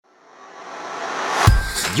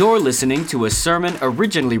You're listening to a sermon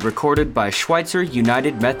originally recorded by Schweitzer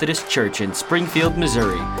United Methodist Church in Springfield,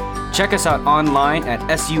 Missouri. Check us out online at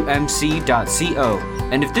sumc.co.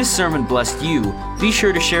 And if this sermon blessed you, be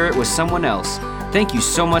sure to share it with someone else. Thank you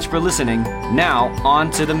so much for listening. Now, on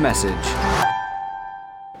to the message.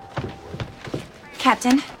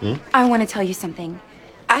 Captain, I want to tell you something.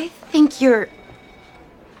 I think you're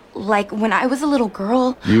like when I was a little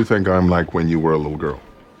girl. You think I'm like when you were a little girl?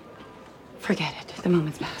 Forget it. The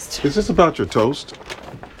moment's past. Is this about your toast?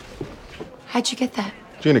 How'd you get that?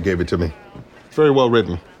 Gina gave it to me. Very well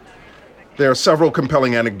written. There are several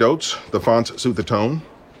compelling anecdotes. The fonts suit the tone.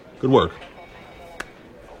 Good work.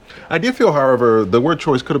 I did feel, however, the word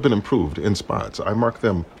choice could have been improved in spots. I marked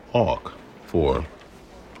them awk for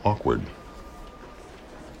awkward.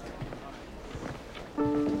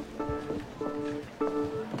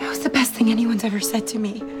 That was the best thing anyone's ever said to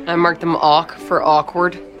me. I marked them awk for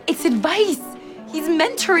awkward. It's advice. He's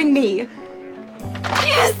mentoring me.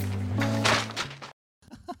 Yes!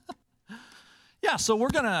 Yeah, so we're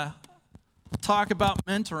going to talk about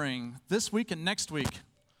mentoring this week and next week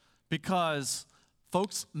because,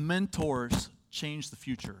 folks, mentors change the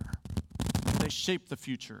future. They shape the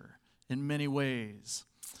future in many ways.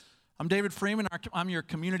 I'm David Freeman. I'm your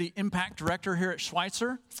Community Impact Director here at Schweitzer,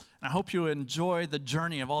 and I hope you enjoy the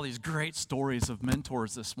journey of all these great stories of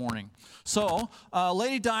mentors this morning. So, a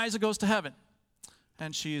lady dies and goes to heaven,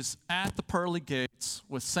 and she's at the pearly gates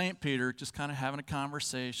with St. Peter, just kind of having a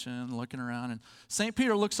conversation, looking around, and St.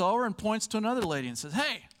 Peter looks over and points to another lady and says,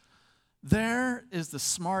 "Hey, there is the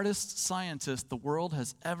smartest scientist the world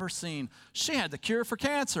has ever seen. She had the cure for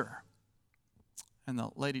cancer." And the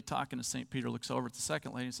lady talking to St. Peter looks over at the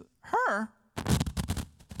second lady and says, "Her?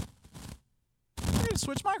 We need to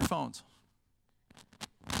switch microphones."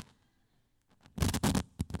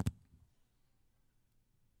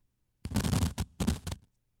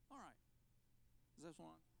 All right. Is this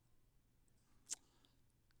one?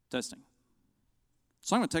 Testing.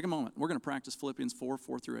 So I'm going to take a moment. We're going to practice Philippians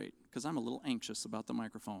 4:4-8, because I'm a little anxious about the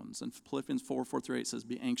microphones. And Philippians 4:4-8 says,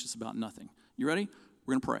 "Be anxious about nothing." You ready?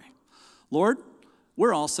 We're going to pray. Lord,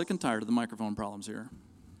 we're all sick and tired of the microphone problems here.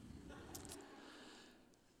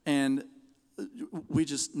 And we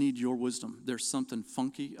just need your wisdom. There's something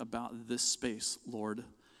funky about this space, Lord.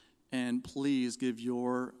 And please give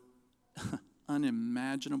your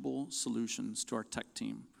unimaginable solutions to our tech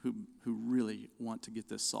team who really want to get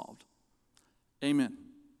this solved. Amen.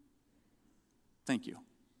 Thank you.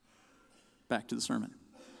 Back to the sermon.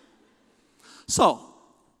 So,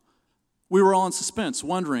 we were all in suspense,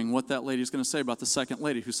 wondering what that lady's going to say about the second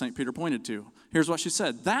lady who St. Peter pointed to. Here's what she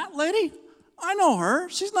said. "That lady? I know her.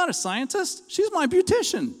 She's not a scientist. She's my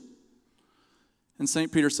beautician." And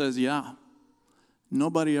St. Peter says, "Yeah,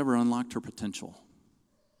 nobody ever unlocked her potential."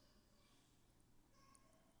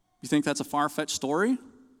 You think that's a far-fetched story?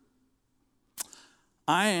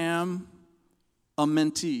 I am a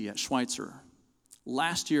mentee at Schweitzer.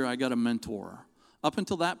 Last year, I got a mentor. Up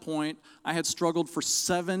until that point, I had struggled for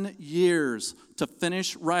 7 years to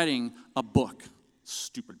finish writing a book.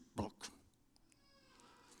 Stupid book.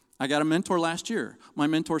 I got a mentor last year. My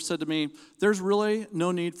mentor said to me, "There's really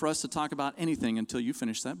no need for us to talk about anything until you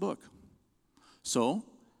finish that book." So,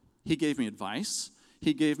 he gave me advice.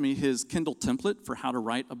 He gave me his Kindle template for how to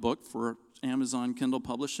write a book for Amazon Kindle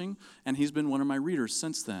Publishing, and he's been one of my readers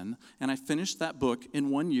since then. And I finished that book in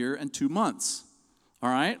 1 year and 2 months. All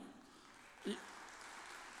right?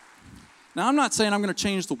 Now, I'm not saying I'm going to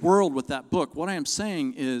change the world with that book. What I am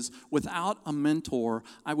saying is, without a mentor,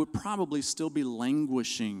 I would probably still be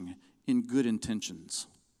languishing in good intentions.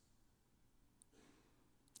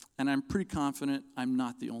 And I'm pretty confident I'm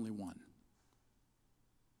not the only one.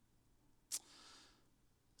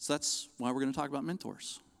 So that's why we're going to talk about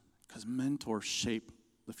mentors, because mentors shape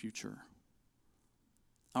the future.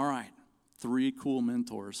 All right, 3 cool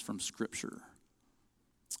mentors from Scripture.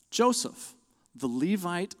 Joseph, the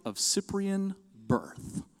Levite of Cyprian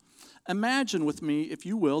birth. Imagine with me, if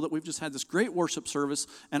you will, that we've just had this great worship service,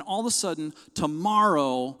 and all of a sudden,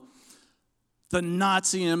 tomorrow, the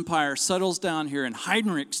Nazi Empire settles down here, and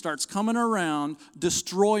Heinrich starts coming around,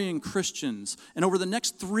 destroying Christians. And over the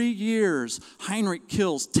next 3 years, Heinrich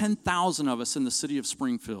kills 10,000 of us in the city of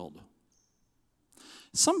Springfield.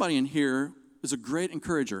 Somebody in here is a great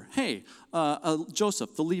encourager. "Hey,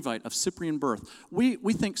 Joseph, the Levite of Cyprian birth, we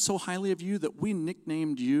think so highly of you that we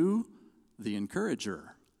nicknamed you the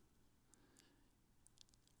Encourager."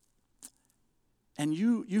 And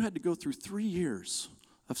you had to go through 3 years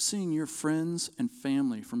of seeing your friends and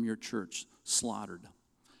family from your church slaughtered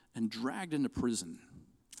and dragged into prison.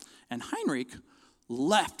 And Heinrich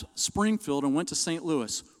left Springfield and went to St.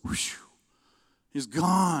 Louis. Whew. He's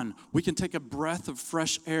gone. We can take a breath of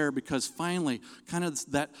fresh air because finally, kind of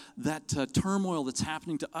that turmoil that's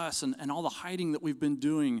happening to us and all the hiding that we've been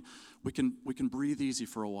doing, we can breathe easy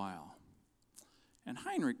for a while. And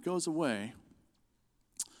Heinrich goes away.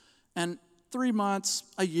 And 3 months,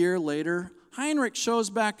 a year later, Heinrich shows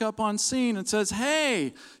back up on scene and says,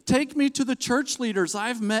 "Hey, take me to the church leaders.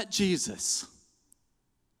 I've met Jesus."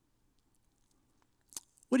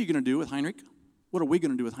 What are you going to do with Heinrich? What are we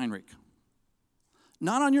going to do with Heinrich?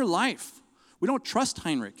 Not on your life. We don't trust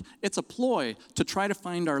Heinrich. It's a ploy to try to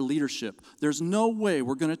find our leadership. There's no way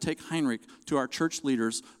we're going to take Heinrich to our church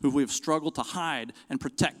leaders who we have struggled to hide and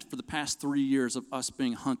protect for the past 3 years of us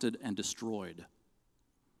being hunted and destroyed.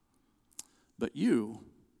 But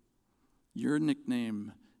your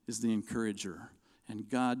nickname is the encourager, and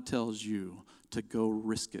God tells you to go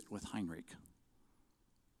risk it with Heinrich.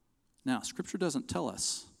 Now, Scripture doesn't tell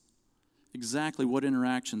us exactly what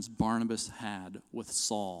interactions Barnabas had with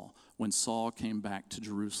Saul when Saul came back to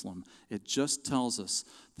Jerusalem. It just tells us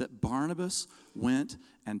that Barnabas went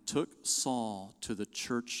and took Saul to the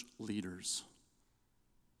church leaders.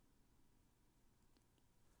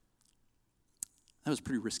 That was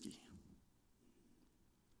pretty risky.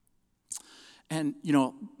 And,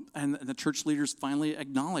 and the church leaders finally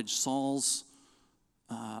acknowledged Saul's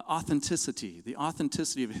authenticity, the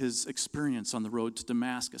authenticity of his experience on the road to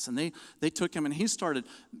Damascus. And they took him, and he started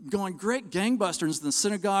going great gangbusters in the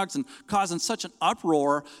synagogues and causing such an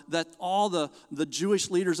uproar that all the Jewish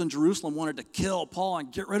leaders in Jerusalem wanted to kill Paul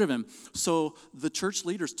and get rid of him. So the church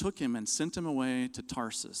leaders took him and sent him away to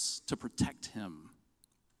Tarsus to protect him.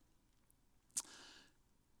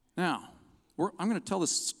 Now, I'm going to tell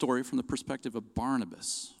this story from the perspective of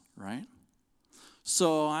Barnabas, right?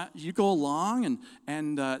 So you go along,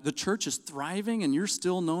 and the church is thriving, and you're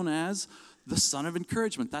still known as the son of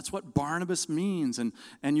encouragement. That's what Barnabas means.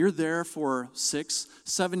 And you're there for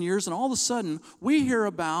 6-7 years, and all of a sudden, we hear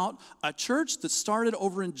about a church that started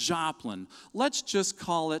over in Joplin. Let's just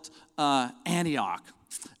call it Antioch.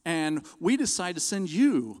 And we decide to send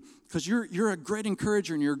you, because you're a great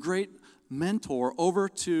encourager and you're a great mentor, over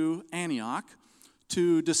to Antioch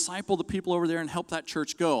to disciple the people over there and help that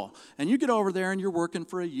church go. And you get over there and you're working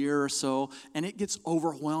for a year or so, and it gets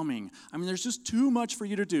overwhelming. I mean, there's just too much for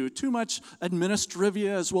you to do, too much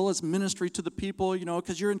administrivia as well as ministry to the people,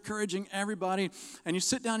 because you're encouraging everybody. And you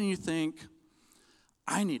sit down and you think,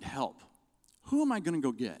 I need help. Who am I going to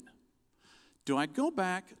go get? Do I go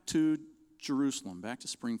back to Jerusalem, back to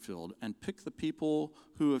Springfield, and pick the people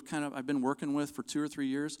who I've been working with for 2 or 3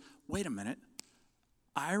 years? Wait a minute.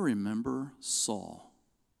 I remember Saul.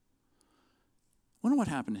 Wonder what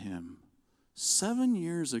happened to him. 7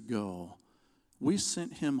 years ago, we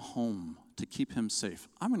sent him home to keep him safe.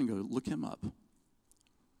 I'm going to go look him up.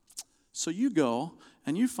 So you go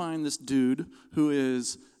and you find this dude who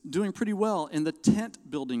is doing pretty well in the tent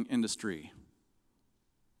building industry.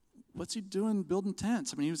 What's he doing building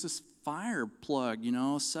tents? I mean, he was this fire plug,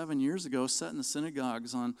 7 years ago, setting the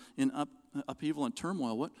synagogues in upheaval and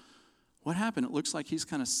turmoil. What happened? It looks like he's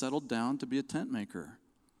kind of settled down to be a tent maker.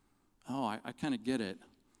 Oh, I kind of get it.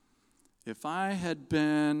 If I had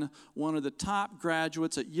been one of the top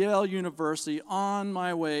graduates at Yale University on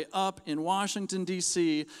my way up in Washington,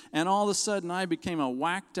 D.C., and all of a sudden I became a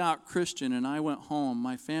whacked-out Christian and I went home,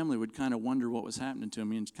 my family would kind of wonder what was happening to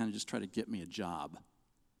me and kind of just try to get me a job.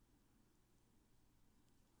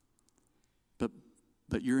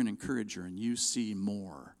 But you're an encourager and you see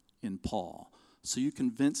more in Paul. So you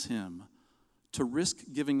convince him to risk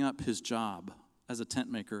giving up his job as a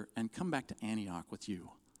tent maker and come back to Antioch with you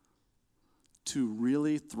to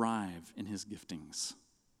really thrive in his giftings.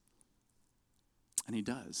 And he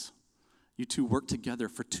does. You two work together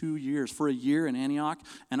for 2 years, for a year in Antioch,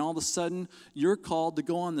 and all of a sudden you're called to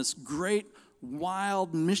go on this great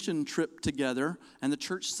wild mission trip together, and the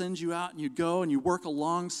church sends you out and you go and you work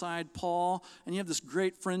alongside Paul, and you have this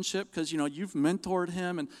great friendship because you've mentored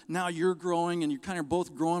him, and now you're growing and you're kind of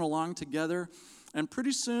both growing along together. And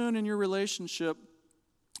pretty soon in your relationship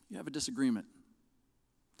you have a disagreement,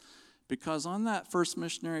 because on that first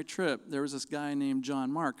missionary trip there was this guy named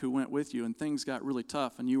John Mark who went with you, and things got really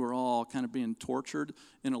tough and you were all kind of being tortured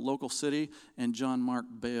in a local city, and John Mark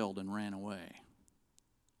bailed and ran away.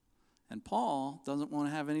 And Paul doesn't want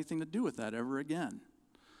to have anything to do with that ever again.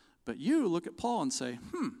 But you look at Paul and say,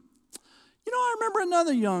 I remember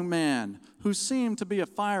another young man who seemed to be a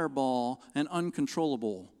fireball and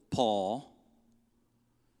uncontrollable, Paul.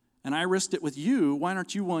 And I risked it with you. Why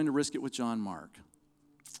aren't you willing to risk it with John Mark?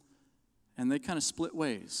 And they kind of split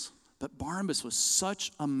ways. But Barnabas was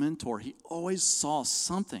such a mentor. He always saw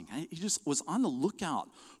something. He just was on the lookout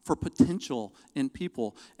for potential in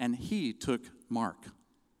people, and he took Mark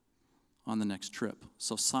on the next trip.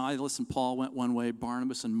 So Silas and Paul went one way,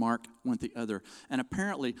 Barnabas and Mark went the other. And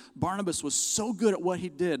apparently, Barnabas was so good at what he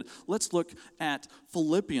did. Let's look at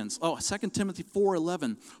Philippians. 2 Timothy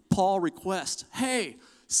 4:11. Paul requests, hey,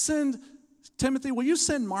 Timothy, will you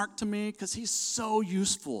send Mark to me? Because he's so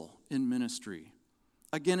useful in ministry.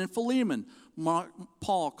 Again, in Philemon,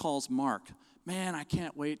 Paul calls Mark, man, I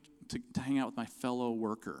can't wait to hang out with my fellow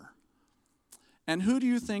worker. And who do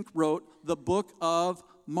you think wrote the book of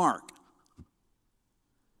Mark?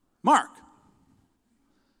 Mark.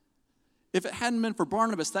 If it hadn't been for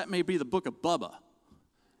Barnabas, that may be the book of Bubba.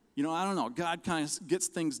 You know, I don't know. God kind of gets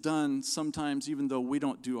things done sometimes even though we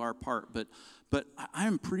don't do our part. But I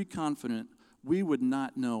am pretty confident we would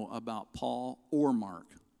not know about Paul or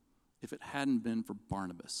Mark if it hadn't been for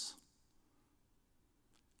Barnabas.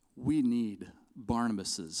 We need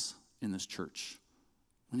Barnabases in this church.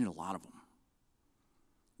 We need a lot of them.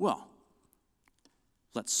 Well,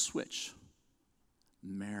 let's switch.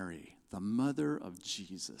 Mary, the mother of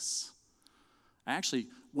Jesus. I actually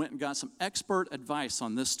went and got some expert advice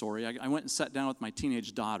on this story. I went and sat down with my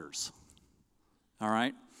teenage daughters. All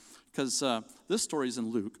right? Because this story is in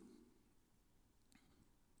Luke.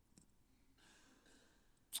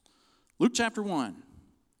 Luke chapter 1.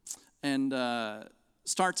 And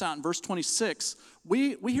starts out in verse 26.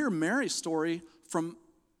 We hear Mary's story from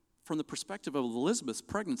the perspective of Elizabeth's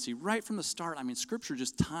pregnancy right from the start. I mean, Scripture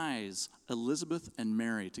just ties Elizabeth and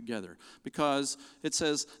Mary together because it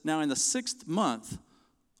says, now in the 6th month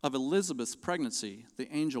of Elizabeth's pregnancy, the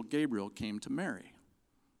angel Gabriel came to Mary.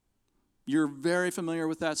 You're very familiar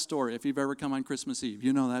with that story. If you've ever come on Christmas Eve,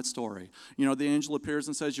 you know that story. You know, the angel appears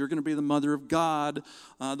and says, you're going to be the mother of God.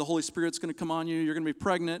 The Holy Spirit's going to come on you. You're going to be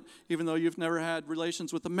pregnant, even though you've never had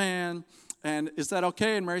relations with a man. And is that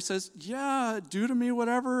okay? And Mary says, yeah, do to me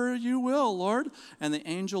whatever you will, Lord. And the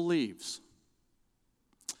angel leaves.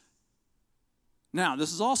 Now,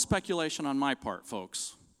 this is all speculation on my part,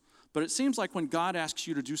 folks. But it seems like when God asks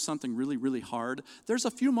you to do something really, really hard, there's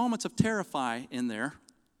a few moments of terrify in there.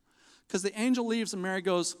 Because the angel leaves and Mary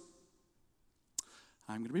goes,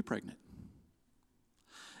 I'm going to be pregnant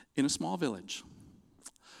in a small village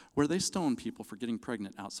where they stone people for getting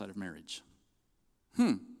pregnant outside of marriage.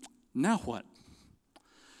 Now what?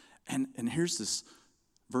 And here's this,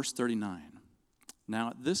 verse 39. Now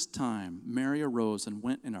at this time, Mary arose and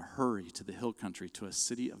went in a hurry to the hill country to a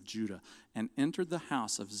city of Judah and entered the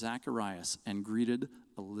house of Zacharias and greeted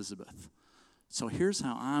Elizabeth. So here's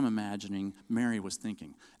how I'm imagining Mary was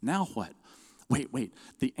thinking. Now what? Wait.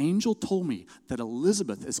 The angel told me that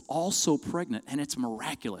Elizabeth is also pregnant, and it's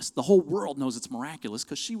miraculous. The whole world knows it's miraculous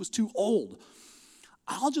because she was too old.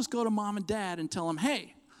 I'll just go to mom and dad and tell them,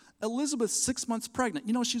 hey, Elizabeth's 6 months pregnant.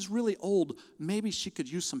 You know, she's really old. Maybe she could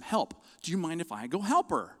use some help. Do you mind if I go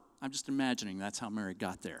help her? I'm just imagining that's how Mary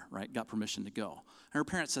got there, right? Got permission to go. And her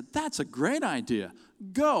parents said, that's a great idea.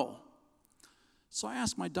 Go. So I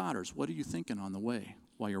asked my daughters, what are you thinking on the way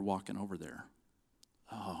while you're walking over there?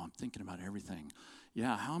 Oh, I'm thinking about everything.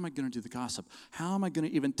 Yeah, how am I going to do the gossip? How am I going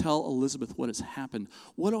to even tell Elizabeth what has happened?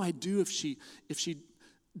 What do I do if she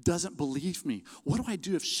doesn't believe me? What do I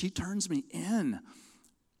do if she turns me in?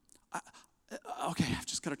 Okay, I've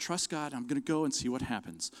just got to trust God. I'm going to go and see what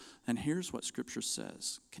happens. And here's what Scripture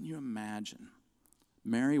says. Can you imagine?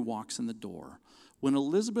 Mary walks in the door. When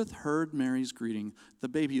Elizabeth heard Mary's greeting, the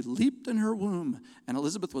baby leaped in her womb, and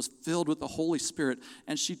Elizabeth was filled with the Holy Spirit,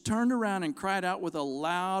 and she turned around and cried out with a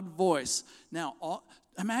loud voice. Now,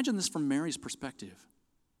 imagine this from Mary's perspective.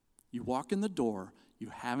 You walk in the door, you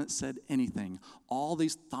haven't said anything. All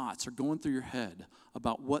these thoughts are going through your head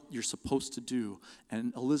about what you're supposed to do,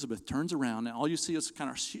 and Elizabeth turns around, and all you see is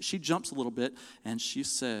kind of, she jumps a little bit, and she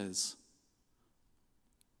says,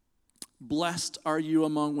 blessed are you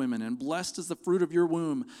among women, and blessed is the fruit of your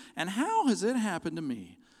womb. And how has it happened to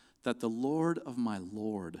me that the Lord of my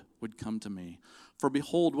Lord would come to me? For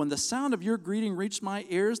behold, when the sound of your greeting reached my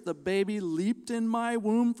ears, the baby leaped in my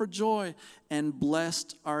womb for joy. And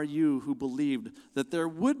blessed are you who believed that there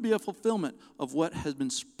would be a fulfillment of what has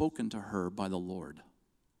been spoken to her by the Lord.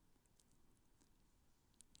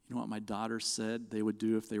 You know what my daughters said they would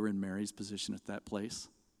do if they were in Mary's position at that place?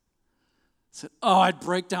 Said, I'd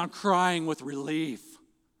break down crying with relief.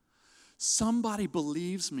 Somebody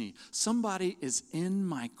believes me. Somebody is in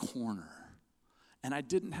my corner. And I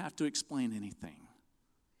didn't have to explain anything.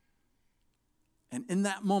 And in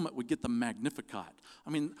that moment, we get the Magnificat. I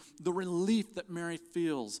mean, the relief that Mary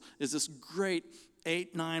feels is this great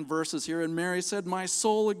 8-9 verses here. And Mary said, my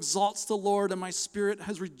soul exalts the Lord, and my spirit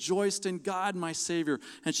has rejoiced in God, my Savior.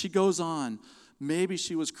 And she goes on. Maybe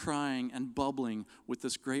she was crying and bubbling with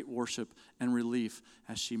this great worship and relief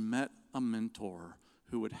as she met a mentor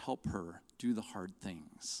who would help her do the hard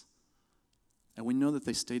things. And we know that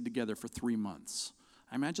they stayed together for 3 months.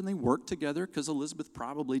 I imagine they worked together because Elizabeth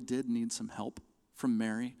probably did need some help from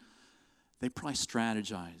Mary. They probably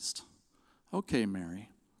strategized. Okay, Mary,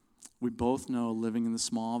 we both know living in the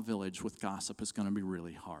small village with gossip is going to be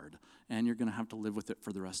really hard, and you're going to have to live with it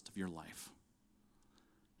for the rest of your life.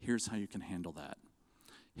 Here's how you can handle that.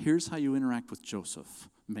 Here's how you interact with Joseph,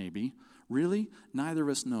 maybe. Really? Neither of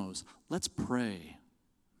us knows. Let's pray,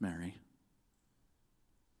 Mary.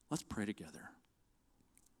 Let's pray together.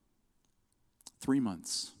 3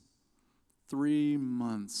 months. 3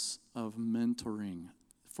 months of mentoring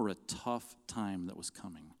for a tough time that was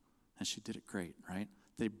coming. And she did it great, right?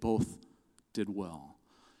 They both did well.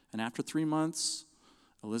 And after 3 months,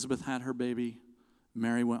 Elizabeth had her baby.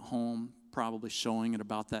 Mary went home, probably showing at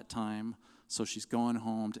about that time. So she's going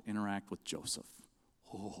home to interact with Joseph.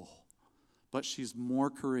 Oh. But she's more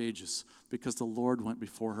courageous because the Lord went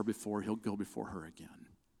before her before. He'll go before her again.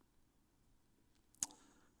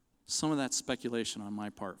 Some of that's speculation on my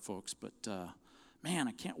part, folks, but man,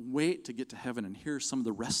 I can't wait to get to heaven and hear some of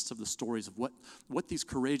the rest of the stories of what these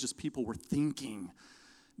courageous people were thinking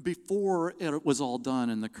before it was all done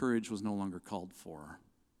and the courage was no longer called for.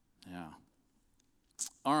 Yeah.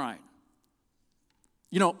 All right.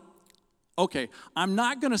 Okay, I'm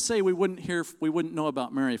not going to say we wouldn't know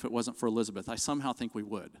about Mary if it wasn't for Elizabeth. I somehow think we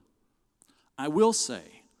would. I will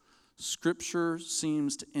say, Scripture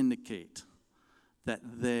seems to indicate that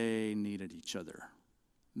they needed each other.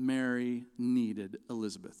 Mary needed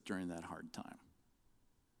Elizabeth during that hard time.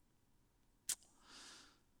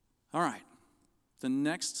 All right, the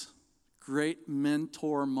next great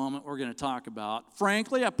mentor moment we're going to talk about.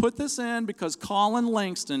 Frankly, I put this in because Colin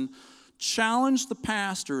Langston challenged the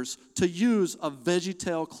pastors to use a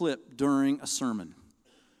VeggieTale clip during a sermon.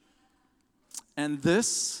 And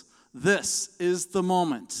this is the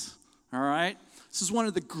moment, all right? This is one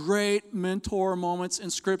of the great mentor moments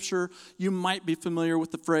in Scripture. You might be familiar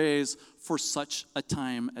with the phrase, "for such a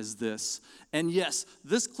time as this." And yes,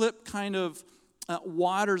 this clip kind of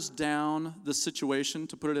waters down the situation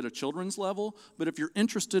to put it at a children's level. But if you're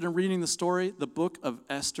interested in reading the story, the book of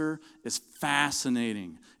Esther is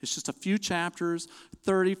fascinating. It's just a few chapters,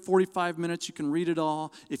 30, 45 minutes. You can read it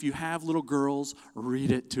all. If you have little girls,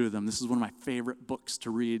 read it to them. This is one of my favorite books to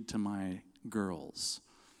read to my girls.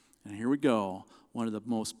 And here we go. One of the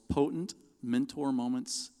most potent mentor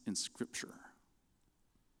moments in Scripture.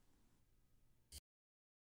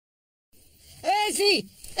 Izzy!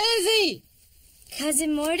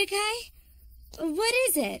 Cousin Mordecai? What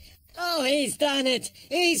is it? Oh, he's done it.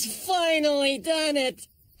 He's finally done it.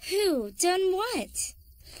 Who? Done what?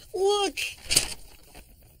 Look.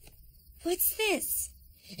 What's this?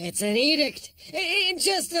 It's an edict. In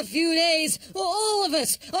just a few days, all of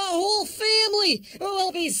us, our whole family,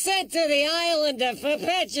 will be sent to the island of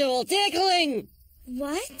perpetual tickling.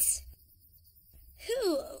 What?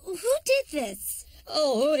 Who did this?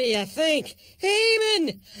 Oh, who do you think?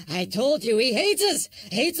 Haman! I told you he hates us,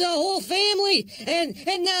 hates our whole family, and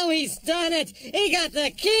now he's done it. He got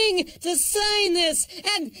the king to sign this,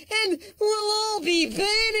 and we'll all be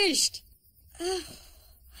banished. Oh,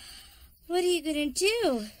 what are you gonna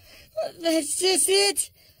do? That's just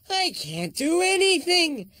it. I can't do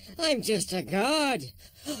anything. I'm just a god.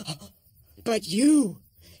 But you're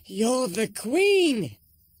the queen.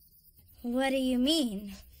 What do you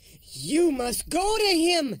mean? You must go to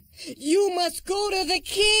him. You must go to the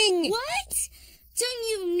king. What? Don't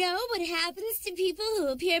you know what happens to people who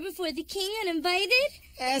appear before the king uninvited?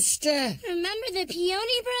 Esther. Remember the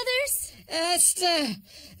Peony brothers? Esther,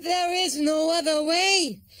 there is no other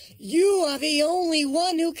way. You are the only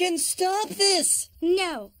one who can stop this.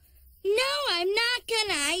 No, I'm not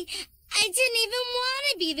gonna. I didn't even want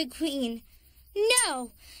to be the queen.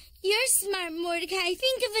 No, you're smart, Mordecai.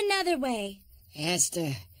 Think of another way.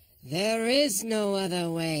 Esther, there is no other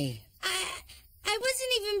way. I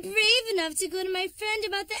wasn't even brave enough to go to my friend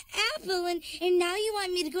about the apple, and now you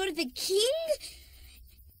want me to go to the king?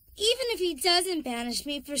 Even if he doesn't banish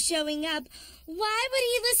me for showing up, why would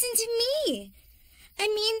he listen to me? I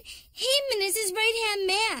mean, Haman is his right-hand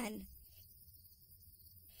man.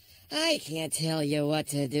 I can't tell you what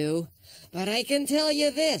to do, but I can tell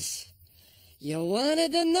you this. You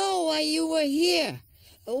wanted to know why you were here,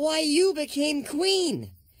 why you became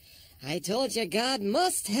queen. I told you God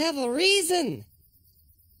must have a reason.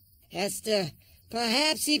 Esther,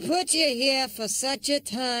 perhaps he put you here for such a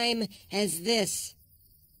time as this.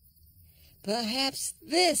 Perhaps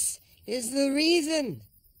this is the reason.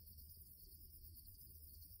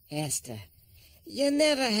 Esther, You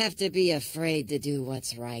never have to be afraid to do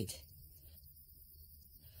what's right.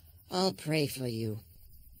 I'll pray for you.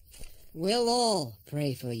 We'll all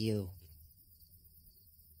pray for you.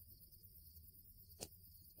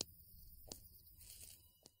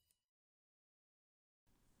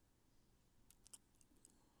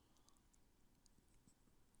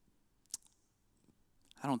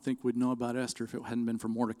 I don't think we'd know about Esther if it hadn't been for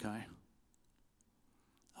Mordecai.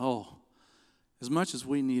 Oh, as much as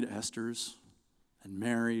we need Esther's and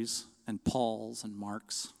Mary's and Paul's and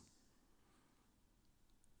Mark's,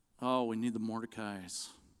 oh, we need the Mordecais,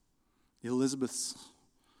 the Elizabeths,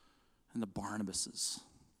 and the Barnabases.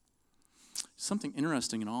 Something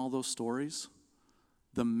interesting in all those stories,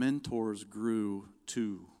 the mentors grew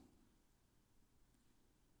too.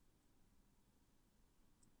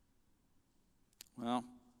 Well,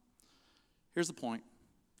 here's the point.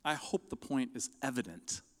 I hope the point is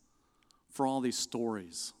evident for all these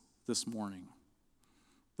stories this morning.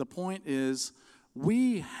 The point is,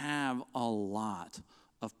 we have a lot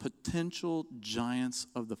of potential giants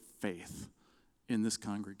of the faith in this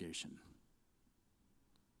congregation.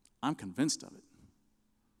 I'm convinced of it.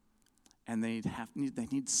 And they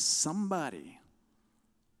need somebody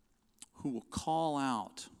who will call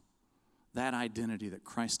out that identity that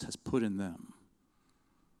Christ has put in them,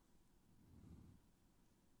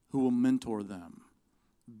 who will mentor them,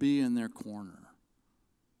 be in their corner.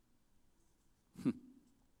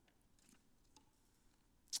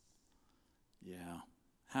 Yeah.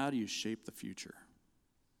 How do you shape the future?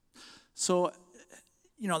 So,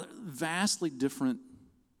 vastly different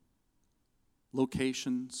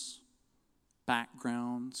locations,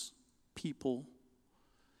 backgrounds, people,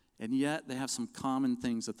 and yet they have some common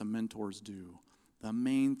things that the mentors do. The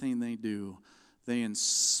main thing they do, they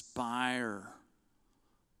inspire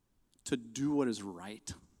to do what is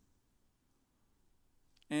right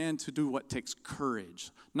and to do what takes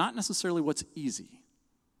courage, not necessarily what's easy.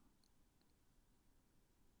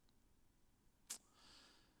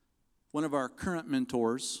 One of our current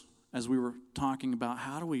mentors, as we were talking about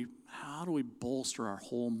how do we bolster our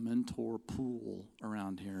whole mentor pool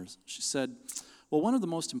around here, she said, well, one of the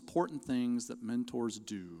most important things that mentors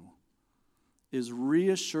do is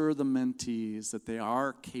reassure the mentees that they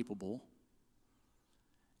are capable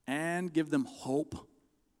and give them hope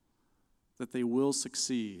that they will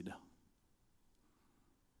succeed.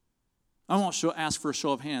 I won't ask for a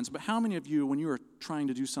show of hands, but how many of you, when you are trying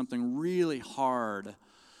to do something really hard,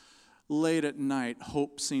 late at night,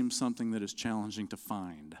 hope seems something that is challenging to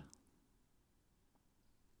find?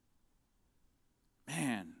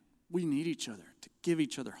 Man, we need each other to give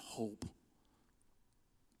each other hope.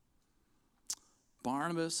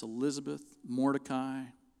 Barnabas, Elizabeth, Mordecai,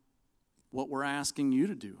 what we're asking you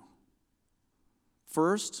to do.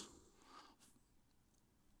 First,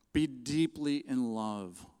 be deeply in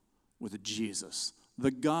love with Jesus,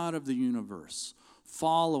 the God of the universe,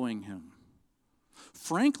 following him.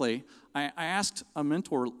 Frankly, I asked a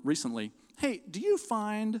mentor recently, hey, do you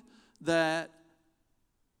find that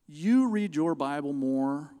you read your Bible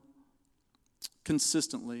more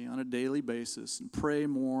consistently on a daily basis and pray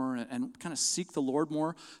more and kind of seek the Lord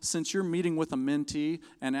more since you're meeting with a mentee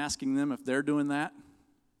and asking them if they're doing that?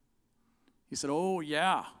 He said, oh,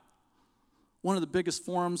 yeah. One of the biggest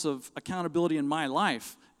forms of accountability in my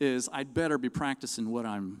life is I'd better be practicing what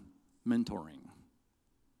I'm mentoring.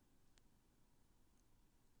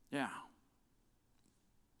 Yeah.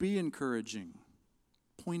 Be encouraging,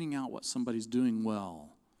 pointing out what somebody's doing well,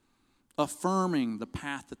 affirming the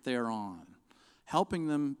path that they're on, helping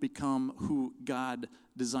them become who God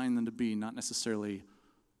designed them to be, not necessarily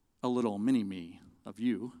a little mini-me of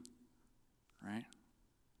you, right?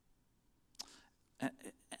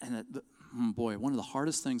 And boy, one of the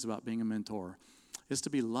hardest things about being a mentor is to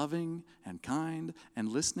be loving and kind and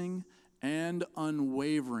listening and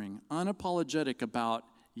unwavering, unapologetic about,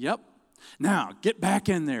 yep, now get back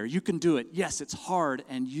in there. You can do it. Yes, it's hard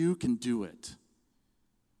and you can do it.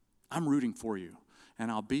 I'm rooting for you,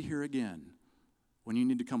 and I'll be here again when you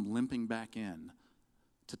need to come limping back in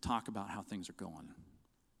to talk about how things are going.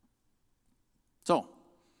 So,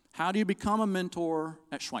 how do you become a mentor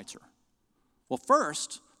at Schweitzer? Well,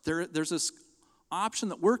 first, there's this option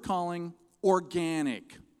that we're calling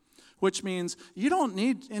organic, which means you don't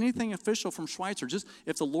need anything official from Schweitzer. Just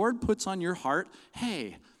if the Lord puts on your heart,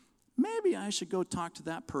 hey, maybe I should go talk to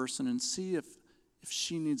that person and see if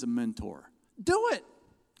she needs a mentor. Do it.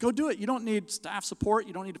 Go do it. You don't need staff support.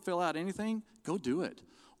 You don't need to fill out anything. Go do it.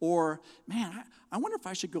 Or, man, I wonder if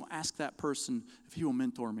I should go ask that person if he will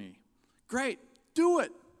mentor me. Great. Do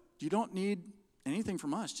it. You don't need anything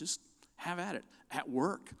from us. Just have at it. At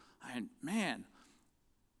work. And man,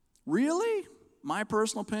 really? my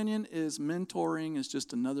personal opinion is mentoring is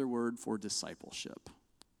just another word for discipleship.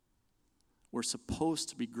 We're supposed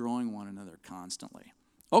to be growing one another constantly.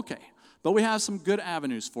 Okay, but we have some good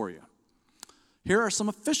avenues for you. Here are some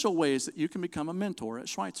official ways that you can become a mentor at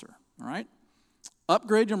Schweitzer, all right?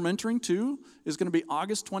 Upgrade Your Mentoring 2 is going to be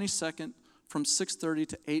August 22nd from 6:30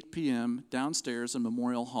 to 8 p.m. downstairs in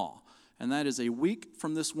Memorial Hall. And that is a week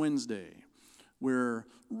from this Wednesday. We're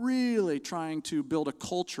really trying to build a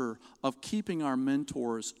culture of keeping our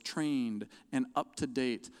mentors trained and up to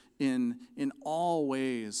date in all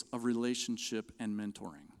ways of relationship and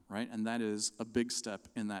mentoring, right? And that is a big step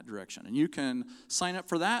in that direction. And you can sign up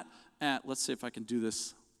for that at, let's see if I can do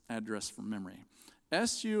this address from memory,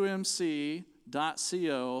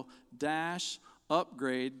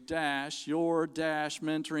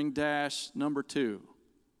 sumc.co/upgrade-your-mentoring-2.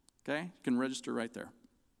 Okay? You can register right there.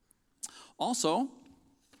 Also,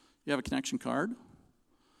 you have a connection card.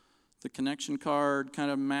 The connection card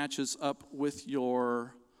kind of matches up with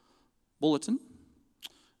your bulletin.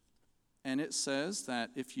 And it says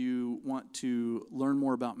that if you want to learn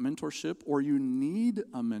more about mentorship or you need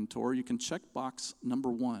a mentor, you can check box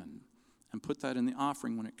number 1 and put that in the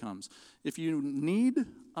offering when it comes. If you need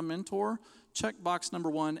a mentor, check box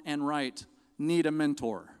number 1 and write, need a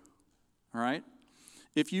mentor. All right?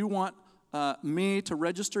 If you want me to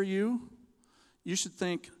register you, you should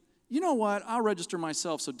think, you know what, I'll register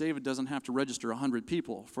myself so David doesn't have to register 100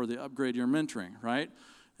 people for the Upgrade Your Mentoring, right?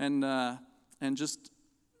 And just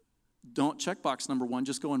don't check box number 1,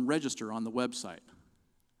 just go and register on the website.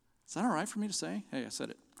 Is that all right for me to say? Hey, I said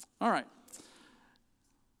it. All right.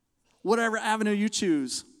 Whatever avenue you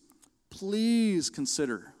choose, please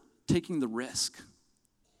consider taking the risk.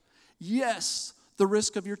 Yes, the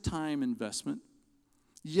risk of your time investment.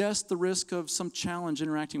 Yes, the risk of some challenge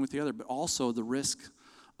interacting with the other, but also the risk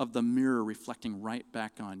of the mirror reflecting right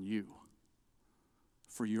back on you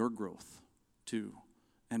for your growth too,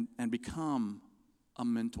 and become a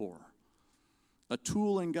mentor, a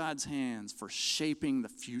tool in God's hands for shaping the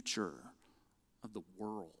future of the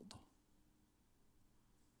world.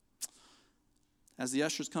 As the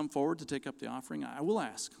ushers come forward to take up the offering, I will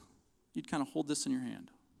ask, you'd kind of hold this in your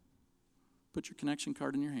hand. Put your connection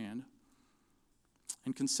card in your hand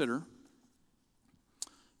and consider,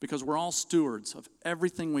 because we're all stewards of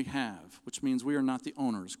everything we have, which means we are not the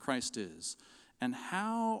owners, Christ is. And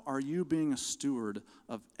how are you being a steward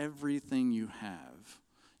of everything you have?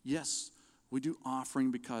 Yes, we do offering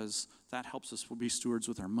because that helps us be stewards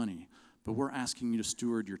with our money, but we're asking you to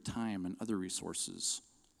steward your time and other resources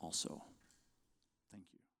also.